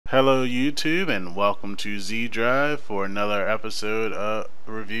Hello YouTube and welcome to Z Drive for another episode of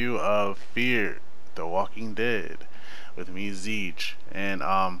review of Fear the Walking Dead with me Zeech. And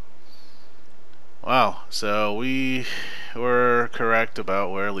wow, so we were correct about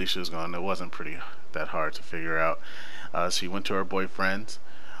where Alicia's gone. It wasn't pretty that hard to figure out. She went to her boyfriend's,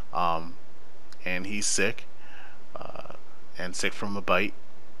 um, and he's sick, uh, and sick from a bite.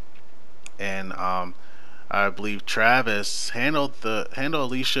 And I believe Travis handled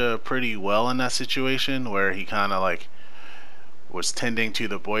Alicia pretty well in that situation, where he kind of like was tending to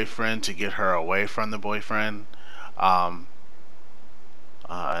the boyfriend to get her away from the boyfriend. Um,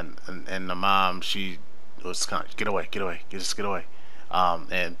 and the mom, she was kind of get away, just get away,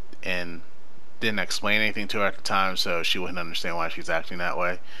 and didn't explain anything to her at the time, so she wouldn't understand why she's acting that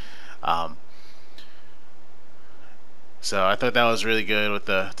way. Um, so I thought that was really good with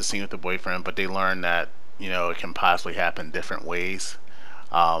the scene with the boyfriend, but they learned that it can possibly happen different ways.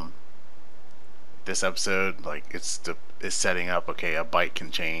 Um, this episode, like it's setting up, okay, a bite can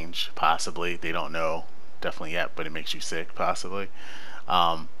change possibly. They don't know definitely yet, but it makes you sick possibly.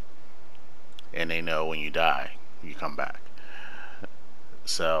 Um, and they know when you die, you come back.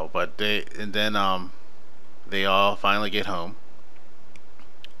 So, but they all finally get home,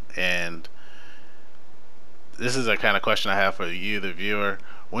 and this is a kind of question I have for you, the viewer.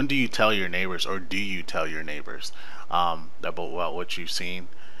 When do you tell your neighbors, or do you tell your neighbors about what you've seen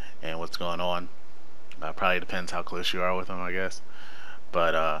and what's going on? Probably depends how close you are with them, I guess.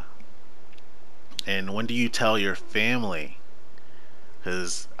 But and when do you tell your family?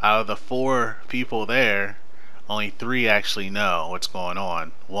 Because out of the four people there, only three actually know what's going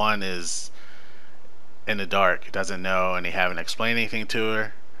on. One is in the dark, doesn't know, and they haven't explained anything to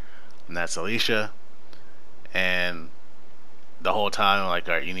her, and that's Alicia. And the whole time, like,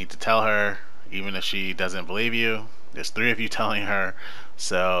 all right, you need to tell her, even if she doesn't believe you. There's three of you telling her,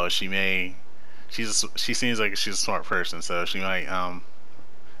 so she seems like she's a smart person, so she might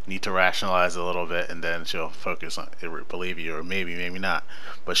need to rationalize a little bit, and then she'll focus on it, believe you, or maybe not,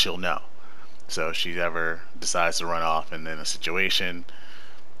 but she'll know. So if she ever decides to run off and in a situation,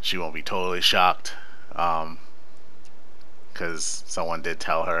 she won't be totally shocked, because someone did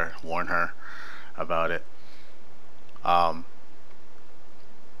tell her, warn her about it.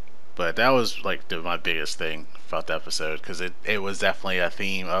 But that was like my biggest thing about the episode, because it was definitely a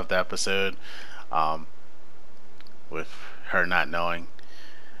theme of the episode, um, with her not knowing.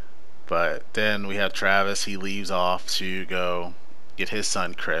 But then we have Travis. He leaves off to go get his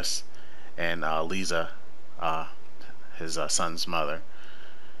son Chris and Lisa, uh, his son's mother.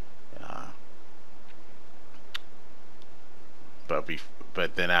 Uh, but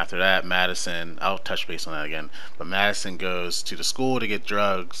but then after that, Madison. I'll touch base on that again. But Madison goes to the school to get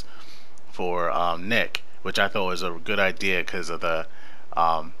drugs for Nick, which I thought was a good idea because of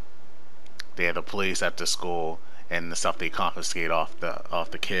um, they had the police at the school and the stuff they confiscate off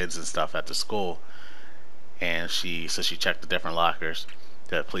the kids and stuff at the school. And she checked the different lockers,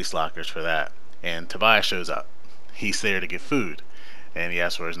 the police lockers for that. And Tobias shows up. He's there to get food, and he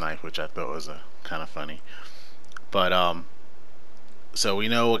asks for his knife, which I thought was kind of funny. But so we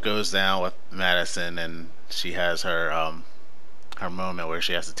know what goes down with Madison, and she has her moment where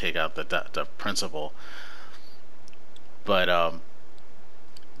she has to take out the principal. But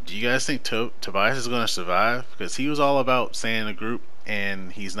do you guys think Tobias is going to survive? Because he was all about staying in a group,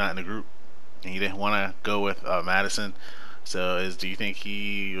 and he's not in a group, and he didn't want to go with Madison. So do you think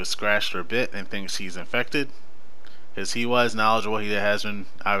he was scratched for a bit and thinks he's infected? Because he was knowledgeable. He has been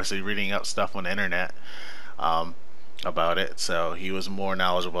obviously reading up stuff on the internet about it, so he was more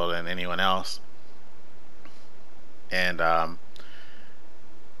knowledgeable than anyone else. And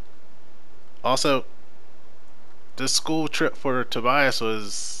also, the school trip for Tobias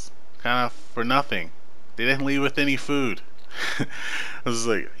was kind of for nothing. They didn't leave with any food. It was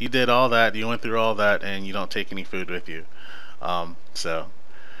like, you did all that, you went through all that, and you don't take any food with you. So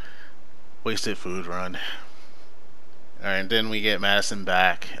wasted food run. Alright, and then we get Madison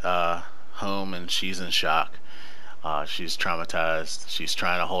back home, and she's in shock. She's traumatized. She's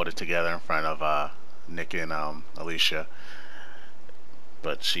trying to hold it together in front of Nick and Alicia,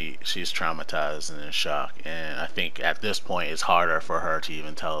 but she's traumatized and in shock. And I think at this point it's harder for her to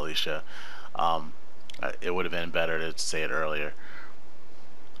even tell Alicia. It would have been better to say it earlier,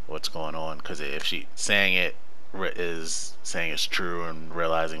 what's going on, because if she saying it is saying it's true and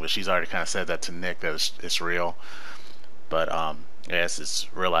realizing, but she's already kind of said that to Nick that it's real. But I guess it's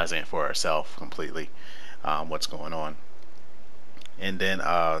realizing it for herself completely, what's going on. And then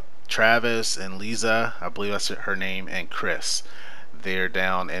Travis and Lisa, I believe that's her name, and Chris, they're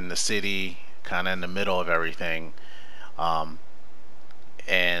down in the city, kind of in the middle of everything,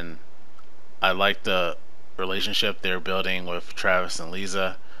 and I like the relationship they're building with Travis and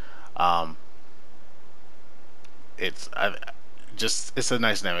Lisa. Um, it's a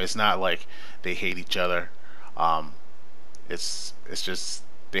nice name. It's not like they hate each other. Um, it's just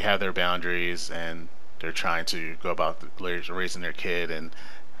they have their boundaries and they're trying to go about raising their kid and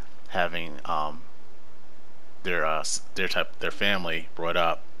having their family brought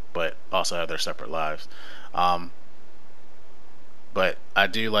up, but also have their separate lives. Um, but I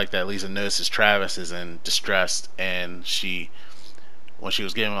do like that Lisa notices Travis is in distress, and when she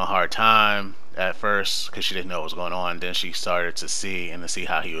was giving him a hard time at first because she didn't know what was going on, then she started to see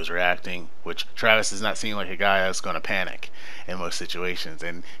how he was reacting. Which Travis does not seem like a guy that's going to panic in most situations,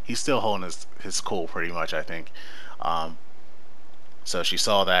 and he's still holding his cool pretty much, I think. Um, so she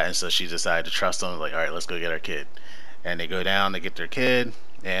saw that, and so she decided to trust him. Like, all right, let's go get our kid. And they go down to get their kid,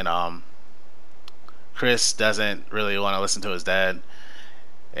 and Chris doesn't really want to listen to his dad,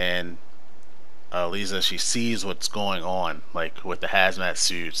 and Lisa, she sees what's going on, like with the hazmat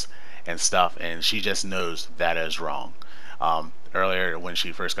suits and stuff, and she just knows that is wrong. Earlier, when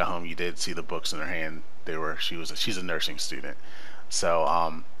she first got home, you did see the books in her hand. She's a nursing student,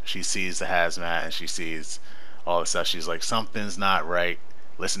 so she sees the hazmat and she sees all the stuff. She's like, something's not right.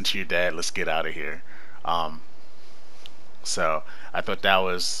 Listen to your dad. Let's get out of here. Um, so I thought that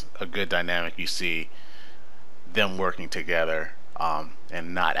was a good dynamic. You see them working together,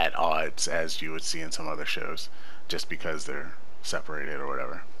 and not at odds as you would see in some other shows, just because they're separated or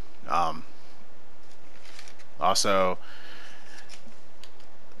whatever. Um, Also,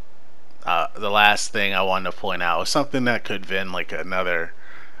 the last thing I wanted to point out was something that could have been like another.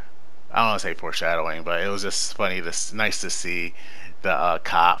 I don't want to say foreshadowing, but it was just funny. This nice to see the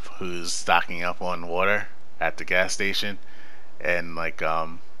cop who's stocking up on water at the gas station, and like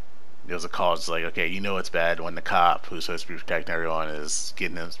there was a call. It's like, okay, you know it's bad when the cop who's supposed to be protecting everyone is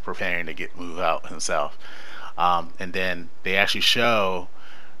preparing to move out himself. And then they actually show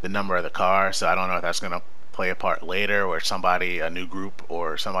the number of the car, so I don't know if that's gonna play a part later, where a new group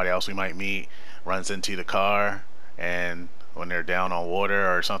or somebody else we might meet, runs into the car, and when they're down on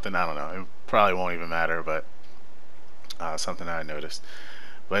water or something, I don't know. It probably won't even matter, but something I noticed.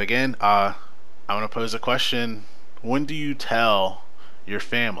 But again, I want to pose a question: when do you tell your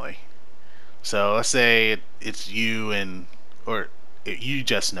family? So let's say it's you or you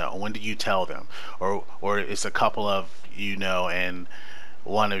just know. When do you tell them? Or it's a couple of and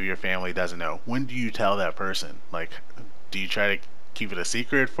one of your family doesn't know. When do you tell that person? Like, do you try to keep it a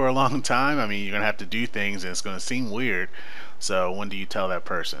secret for a long time? I mean, you're gonna have to do things, and it's gonna seem weird. So when do you tell that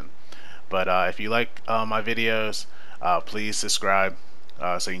person? But if you like my videos, please subscribe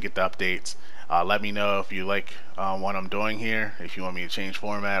so you can get the updates. Let me know if you like what I'm doing here. If you want me to change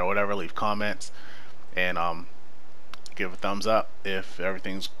format or whatever, leave comments, and give a thumbs up if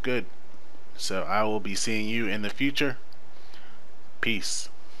everything's good. So I will be seeing you in the future. Peace.